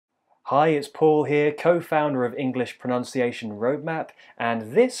Hi, it's Paul here, co-founder of English Pronunciation Roadmap,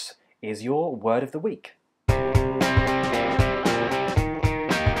 and this is your Word of the Week.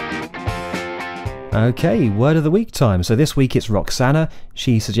 Okay, Word of the Week time. So this week it's Roxana.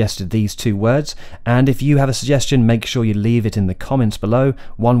 She suggested these two words, and if you have a suggestion, make sure you leave it in the comments below,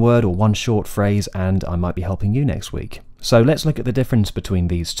 one word or one short phrase, and I might be helping you next week. So let's look at the difference between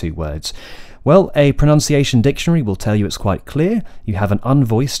these two words. Well, a pronunciation dictionary will tell you it's quite clear. You have an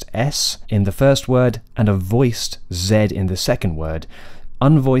unvoiced S in the first word and a voiced Z in the second word.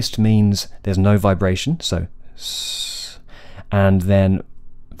 Unvoiced means there's no vibration, so S, and then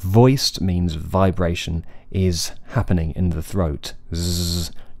voiced means vibration is happening in the throat.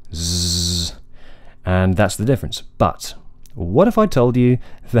 Z, z, and that's the difference. But what if I told you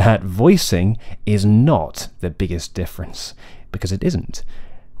that voicing is not the biggest difference? Because it isn't.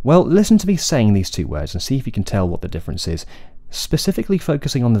 Well, listen to me saying these two words and see if you can tell what the difference is, specifically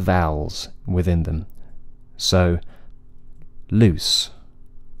focusing on the vowels within them. So, loose,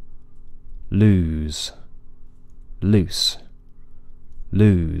 lose, loose,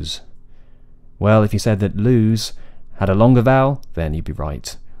 lose. Well, if you said that lose had a longer vowel, then you'd be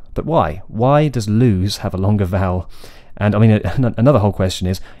right. But why? Why does lose have a longer vowel? And I mean, another whole question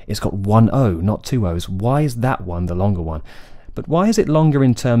is, it's got one O, not two O's. Why is that one the longer one? But why is it longer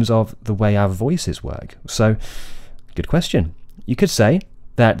in terms of the way our voices work? So, good question. You could say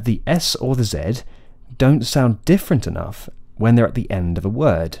that the S or the Z don't sound different enough when they're at the end of a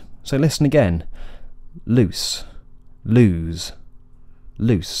word. So listen again. Loose, lose,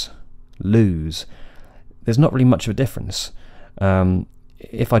 loose, lose. There's not really much of a difference.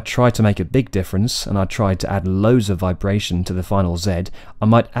 If I tried to make a big difference and I tried to add loads of vibration to the final Z, I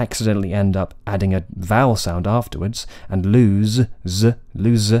might accidentally end up adding a vowel sound afterwards, and lose, z,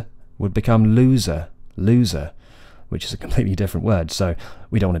 loser, would become loser, loser, which is a completely different word, so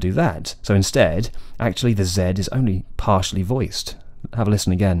we don't want to do that. So instead, actually the Z is only partially voiced. Have a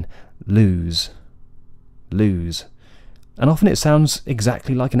listen again. Lose, lose. And often it sounds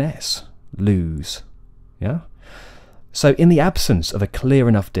exactly like an S. Lose. Yeah? So in the absence of a clear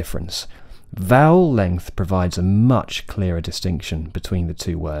enough difference, vowel length provides a much clearer distinction between the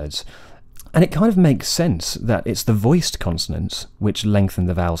two words. And it kind of makes sense that it's the voiced consonants which lengthen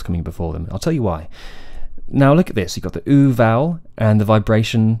the vowels coming before them. I'll tell you why. Now look at this. You've got the oo vowel and the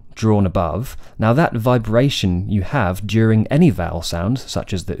vibration drawn above. Now that vibration you have during any vowel sound,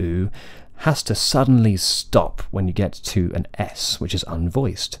 such as the oo, has to suddenly stop when you get to an S, which is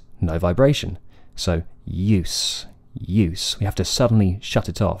unvoiced. No vibration. So use. Use. We have to suddenly shut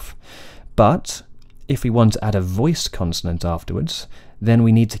it off. But if we want to add a voiced consonant afterwards, then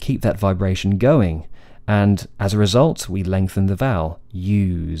we need to keep that vibration going, and as a result we lengthen the vowel.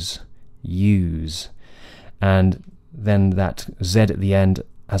 Use, use. And then that Z at the end,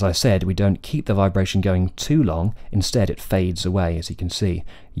 as I said, we don't keep the vibration going too long, instead it fades away, as you can see.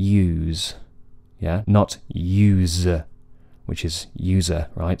 Use. Yeah, not use, which is user,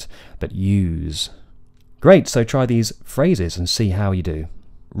 right? But use. Great, so try these phrases and see how you do.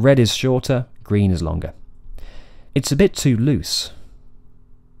 Red is shorter, green is longer. It's a bit too loose.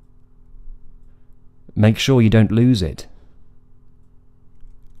 Make sure you don't lose it.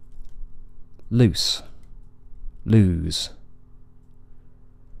 Loose, lose.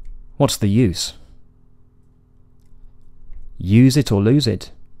 What's the use? Use it or lose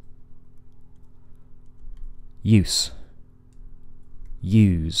it. Use,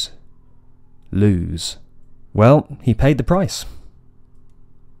 use, lose. Well, he paid the price.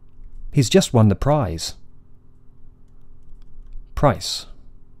 He's just won the prize. Price.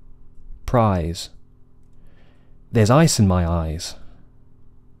 Prize. There's ice in my eyes.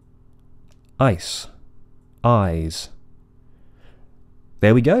 Ice. Eyes.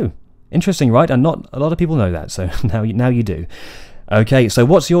 There we go. Interesting, right? And not a lot of people know that, so now you do. Okay, so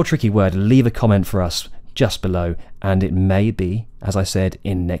what's your tricky word? Leave a comment for us just below, and it may be, as I said,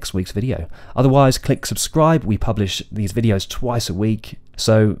 in next week's video. Otherwise, click subscribe. We publish these videos twice a week,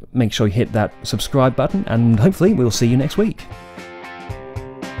 so make sure you hit that subscribe button, and hopefully we'll see you next week.